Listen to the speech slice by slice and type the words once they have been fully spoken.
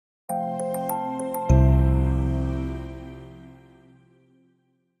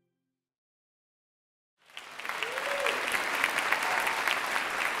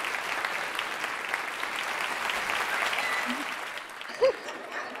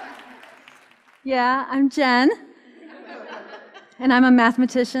Yeah, I'm Jen, and I'm a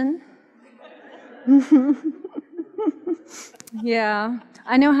mathematician. Yeah,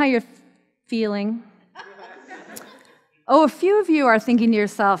 I know how you're feeling. Oh, a few of you are thinking to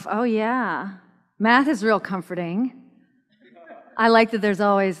yourself, oh yeah, math is real comforting. I like that there's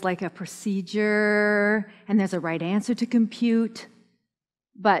always like a procedure and there's a right answer to compute.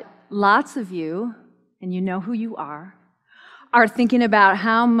 But lots of you, and you know who you are thinking about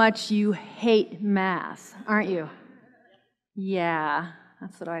how much you hate math, aren't you? Yeah,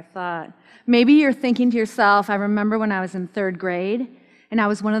 that's what I thought. Maybe you're thinking to yourself, I remember when I was in 3rd grade, and I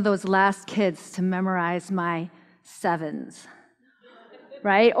was one of those last kids to memorize my 7s,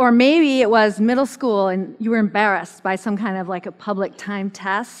 right? Or maybe it was middle school and you were embarrassed by some kind of like a public time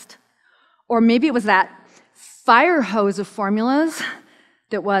test. Or maybe it was that fire hose of formulas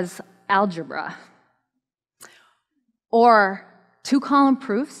that was algebra. Or 2-column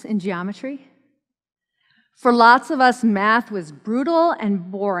proofs in geometry. For lots of us, math was brutal and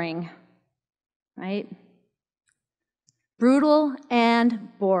boring, right? Brutal and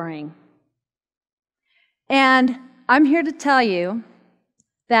boring. And I'm here to tell you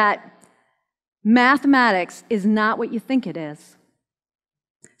that mathematics is not what you think it is.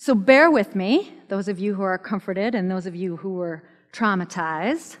 So bear with me, those of you who are comforted and those of you who were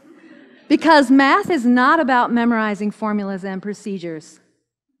traumatized, because math is not about memorizing formulas and procedures.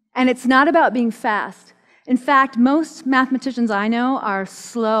 And it's not about being fast. In fact, most mathematicians I know are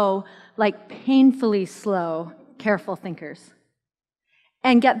slow, like painfully slow, careful thinkers.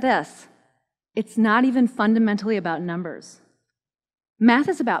 And get this, it's not even fundamentally about numbers. Math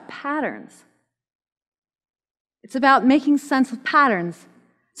is about patterns. It's about making sense of patterns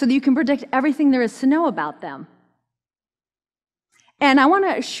so that you can predict everything there is to know about them. And I want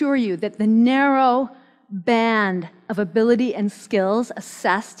to assure you that the narrow band of ability and skills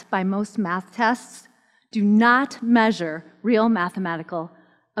assessed by most math tests do not measure real mathematical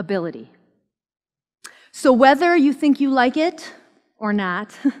ability. So whether you think you like it or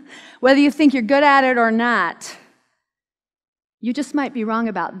not, whether you think you're good at it or not, you just might be wrong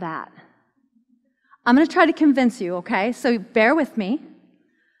about that. I'm going to try to convince you, okay? So bear with me,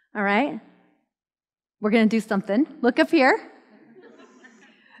 all right? We're going to do something. Look up here.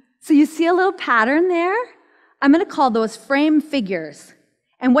 So you see a little pattern there? I'm going to call those frame figures.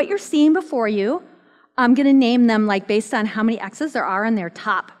 And what you're seeing before you, I'm going to name them like based on how many X's there are in their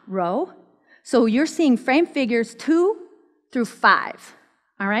top row. So you're seeing frame figures 2 through 5,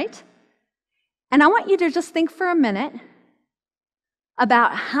 all right? And I want you to just think for a minute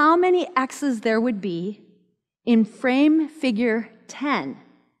about how many X's there would be in frame figure 10.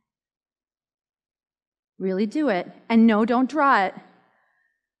 Really do it. And no, don't draw it.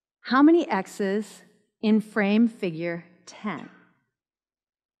 How many X's in frame figure 10?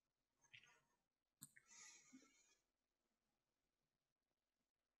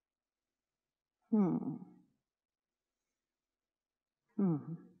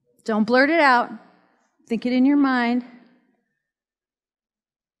 Don't blurt it out. Think it in your mind.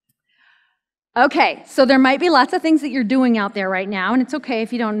 Okay, so there might be lots of things that you're doing out there right now, and it's okay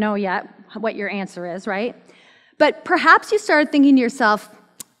if you don't know yet what your answer is, right? But perhaps you started thinking to yourself,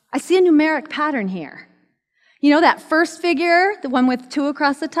 I see a numeric pattern here. You know that first figure, the one with 2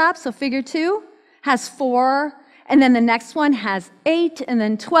 across the top, so figure 2, has 4, and then the next one has 8, and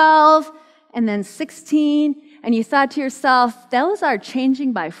then 12, and then 16, and you thought to yourself, those are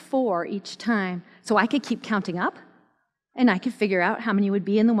changing by 4 each time, so I could keep counting up, and I could figure out how many would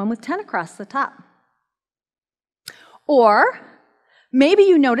be in the one with 10 across the top. Or maybe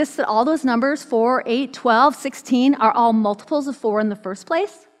you noticed that all those numbers, 4, 8, 12, 16, are all multiples of 4 in the first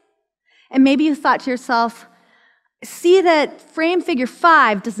place. And maybe you thought to yourself, see that frame figure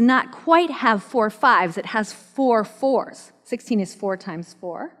 5 does not quite have 4 5s, it has 4 4s. 16 is 4 times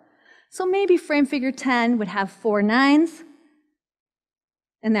 4. So maybe frame figure 10 would have 4 9s,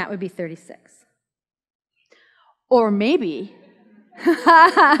 and that would be 36. Or maybe,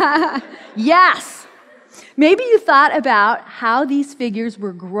 yes, maybe you thought about how these figures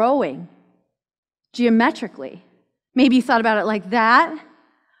were growing geometrically. Maybe you thought about it like that,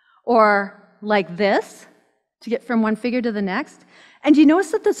 or like this, to get from one figure to the next. And do you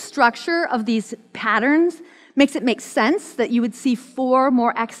notice that the structure of these patterns makes it make sense that you would see 4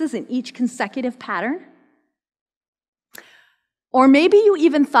 more X's in each consecutive pattern? Or maybe you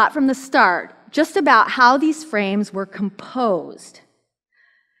even thought from the start just about how these frames were composed.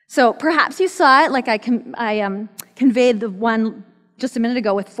 So perhaps you saw it like I conveyed the one just a minute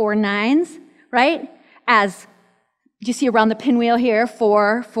ago with 4 9s, right? As you see around the pinwheel here,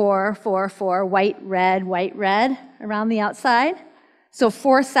 4, 4, 4, 4, white, red, around the outside. So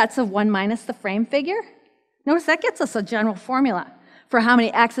 4 sets of 1 minus the frame figure. Notice that gets us a general formula for how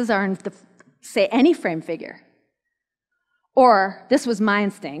many x's are in, say, any frame figure. Or, this was my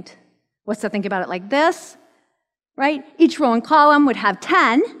instinct, was to think about it like this, right? Each row and column would have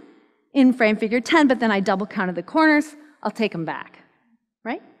 10 in frame figure 10, but then I double counted the corners. I'll take them back,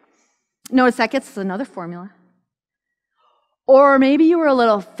 right? Notice that gets us another formula. Or maybe you were a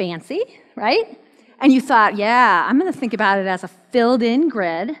little fancy, right? And you thought, yeah, I'm going to think about it as a filled-in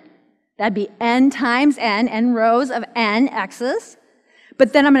grid. That'd be n times n rows of n x's.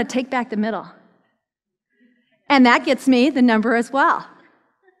 But then I'm going to take back the middle. And that gets me the number as well.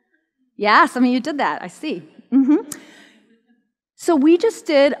 Yeah, some of you did that, I see. So we just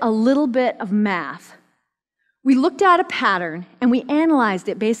did a little bit of math. We looked at a pattern, and we analyzed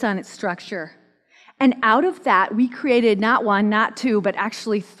it based on its structure. And out of that, we created not 1, not 2, but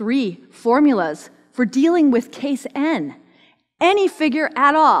actually 3 formulas for dealing with case n. Any figure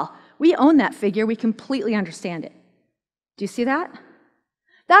at all. We own that figure. We completely understand it. Do you see that?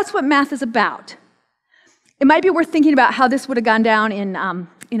 That's what math is about. It might be worth thinking about how this would have gone down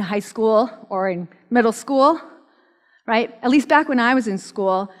in high school or in middle school, right? At least back when I was in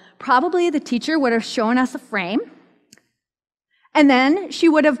school, probably the teacher would have shown us a frame, and then she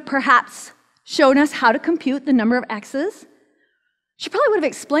would have perhaps shown us how to compute the number of x's. She probably would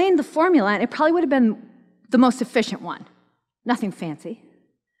have explained the formula, and it probably would have been the most efficient one. Nothing fancy.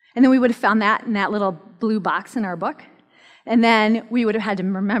 And then we would have found that in that little blue box in our book, and then we would have had to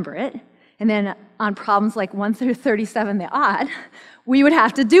remember it. And then on problems like 1 through 37, the odd, we would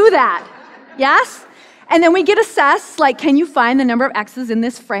have to do that. Yes? And then we get assessed, like, can you find the number of x's in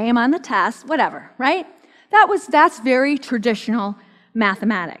this frame on the test? Whatever, right? That's very traditional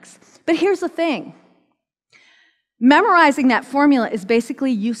mathematics. But here's the thing. Memorizing that formula is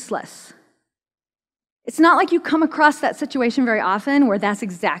basically useless. It's not like you come across that situation very often where that's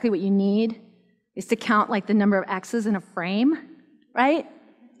exactly what you need, is to count like the number of x's in a frame, right?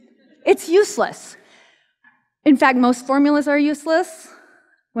 It's useless. In fact, most formulas are useless.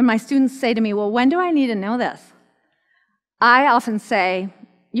 When my students say to me, well, when do I need to know this? I often say,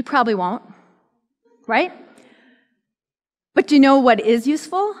 you probably won't, right? But do you know what is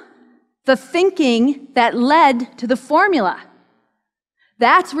useful? The thinking that led to the formula.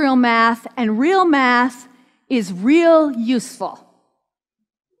 That's real math, and real math is real useful.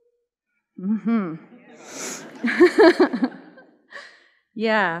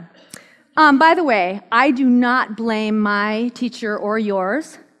 Yeah. By the way, I do not blame my teacher or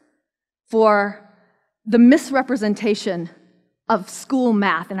yours for the misrepresentation of school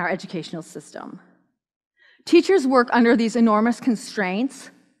math in our educational system. Teachers work under these enormous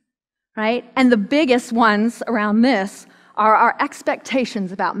constraints, right? And the biggest ones around this are our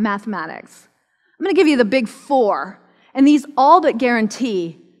expectations about mathematics. I'm going to give you the big 4, and these all but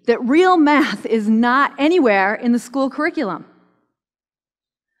guarantee that real math is not anywhere in the school curriculum.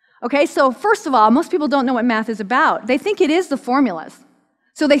 Okay, so first of all, most people don't know what math is about. They think it is the formulas.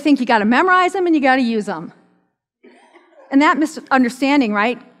 So they think you got to memorize them and you got to use them. And that misunderstanding,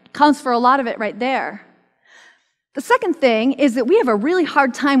 right, counts for a lot of it right there. The second thing is that we have a really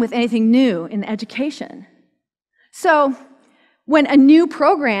hard time with anything new in education. So when a new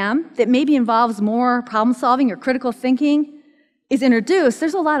program that maybe involves more problem solving or critical thinking is introduced,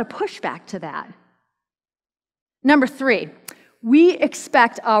 there's a lot of pushback to that. Number 3. We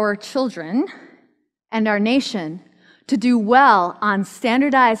expect our children and our nation to do well on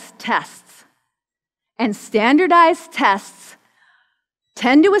standardized tests. And standardized tests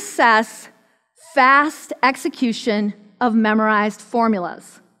tend to assess fast execution of memorized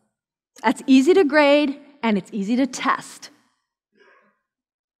formulas. That's easy to grade, and it's easy to test,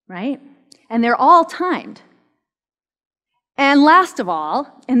 right? And they're all timed. And last of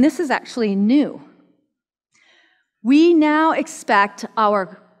all, and this is actually new, we now expect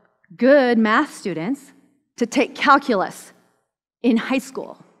our good math students to take calculus in high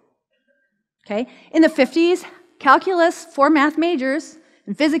school. Okay? In the 50s, calculus for math majors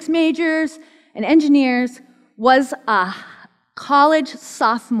and physics majors and engineers was a college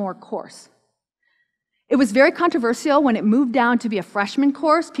sophomore course. It was very controversial when it moved down to be a freshman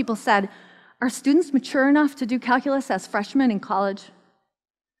course. People said, are students mature enough to do calculus as freshmen in college?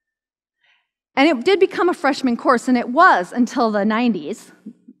 And it did become a freshman course, and it was until the 90s.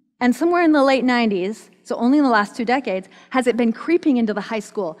 And somewhere in the late 90s, so only in the last 2 decades, has it been creeping into the high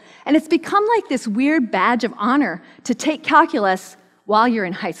school. And it's become like this weird badge of honor to take calculus while you're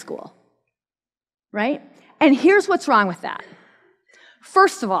in high school, right? And here's what's wrong with that.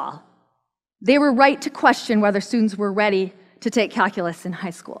 First of all, they were right to question whether students were ready to take calculus in high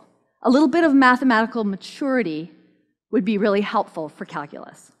school. A little bit of mathematical maturity would be really helpful for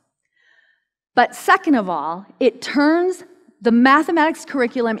calculus. But second of all, it turns the mathematics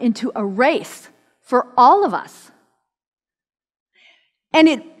curriculum into a race for all of us. And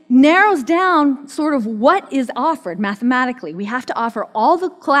it narrows down sort of what is offered mathematically. We have to offer all the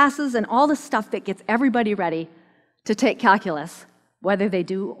classes and all the stuff that gets everybody ready to take calculus, whether they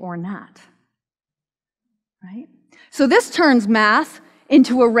do or not. Right? So this turns math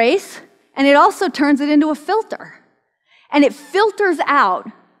into a race, and it also turns it into a filter. And it filters out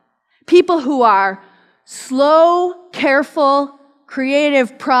people who are slow, careful,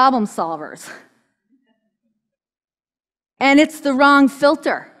 creative problem solvers. And it's the wrong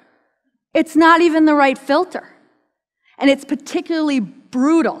filter. It's not even the right filter. And it's particularly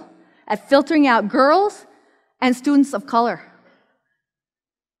brutal at filtering out girls and students of color.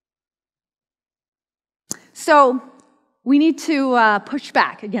 So we need to push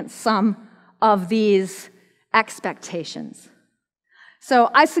back against some of these expectations. So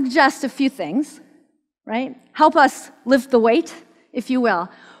I suggest a few things, right? Help us lift the weight, if you will.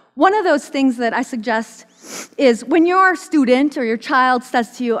 One of those things that I suggest is when your student or your child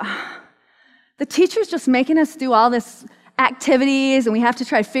says to you, the teacher's just making us do all this activities and we have to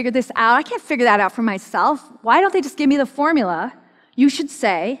try to figure this out. I can't figure that out for myself. Why don't they just give me the formula? You should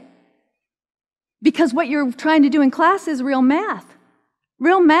say, because what you're trying to do in class is real math.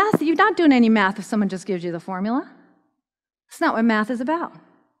 Real math, you're not doing any math if someone just gives you the formula. It's not what math is about.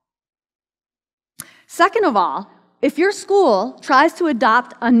 Second of all, if your school tries to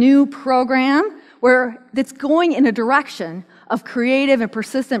adopt a new program that's going in a direction of creative and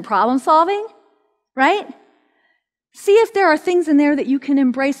persistent problem solving, right? See if there are things in there that you can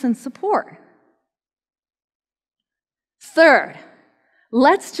embrace and support. Third,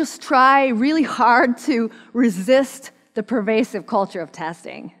 let's just try really hard to resist the pervasive culture of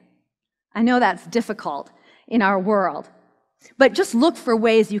testing. I know that's difficult in our world, but just look for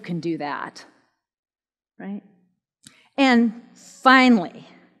ways you can do that, right? And finally,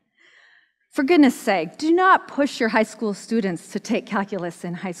 for goodness sake, do not push your high school students to take calculus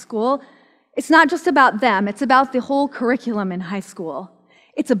in high school. It's not just about them, it's about the whole curriculum in high school.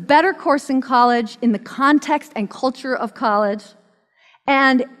 It's a better course in college, in the context and culture of college.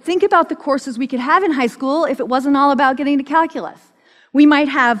 And think about the courses we could have in high school if it wasn't all about getting to calculus. We might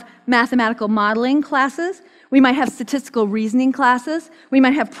have mathematical modeling classes, we might have statistical reasoning classes, we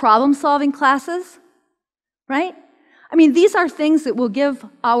might have problem-solving classes, right? I mean, these are things that will give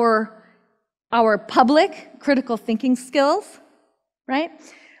our public critical thinking skills, right?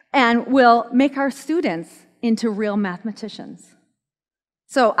 And will make our students into real mathematicians.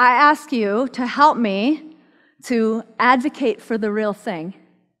 So I ask you to help me to advocate for the real thing,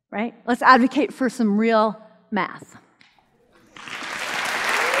 right? Let's advocate for some real math.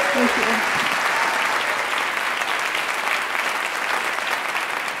 Thank you.